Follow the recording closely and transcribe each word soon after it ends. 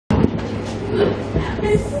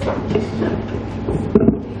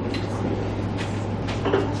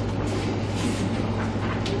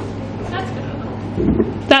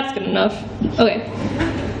That's good enough. Okay.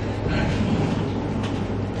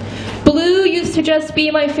 Blue used to just be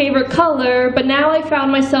my favorite color, but now I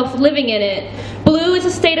found myself living in it. Blue is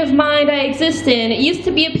a state of mind I exist in. It used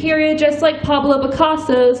to be a period just like Pablo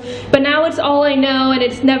Picasso's, but now it's all I know and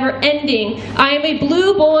it's never ending. I am a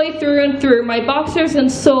blue boy through and through, my boxers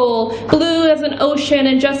and soul. Blue as an ocean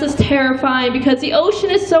and just as terrifying because the ocean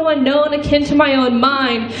is so unknown, akin to my own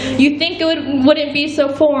mind. You'd think it wouldn't be so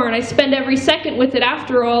foreign. I spend every second with it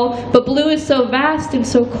after all, but blue is so vast and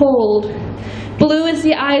so cold. Blue is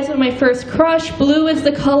the eyes of my first crush. Blue is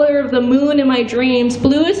the color of the moon in my dreams.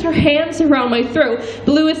 Blue is her hands around my throat.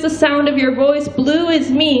 Blue is the sound of your voice. Blue is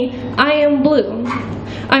me. I am blue.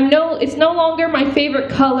 It's no longer my favorite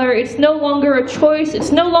color. It's no longer a choice.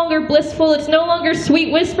 It's no longer blissful. It's no longer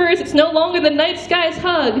sweet whispers. It's no longer the night sky's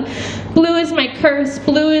hug. Blue is my curse.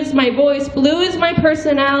 Blue is my voice. Blue is my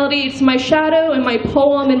personality. It's my shadow and my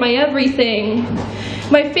poem and my everything.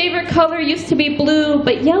 My favorite color used to be blue,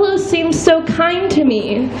 but yellow seems so kind to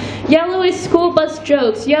me. Yellow is school bus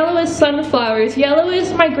jokes. Yellow is sunflowers. Yellow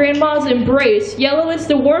is my grandma's embrace. Yellow is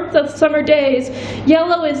the warmth of summer days.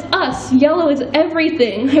 Yellow is us. Yellow is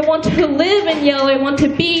everything. I want to live in yellow. I want to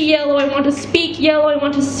be yellow. I want to speak yellow. I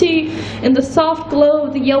want to see in the soft glow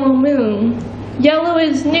of the yellow moon. Yellow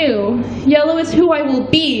is new. Yellow is who I will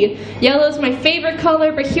be. Yellow is my favorite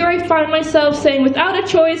color, but here I find myself saying without a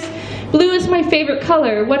choice, blue is my favorite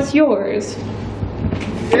color. What's yours?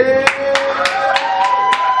 Yeah.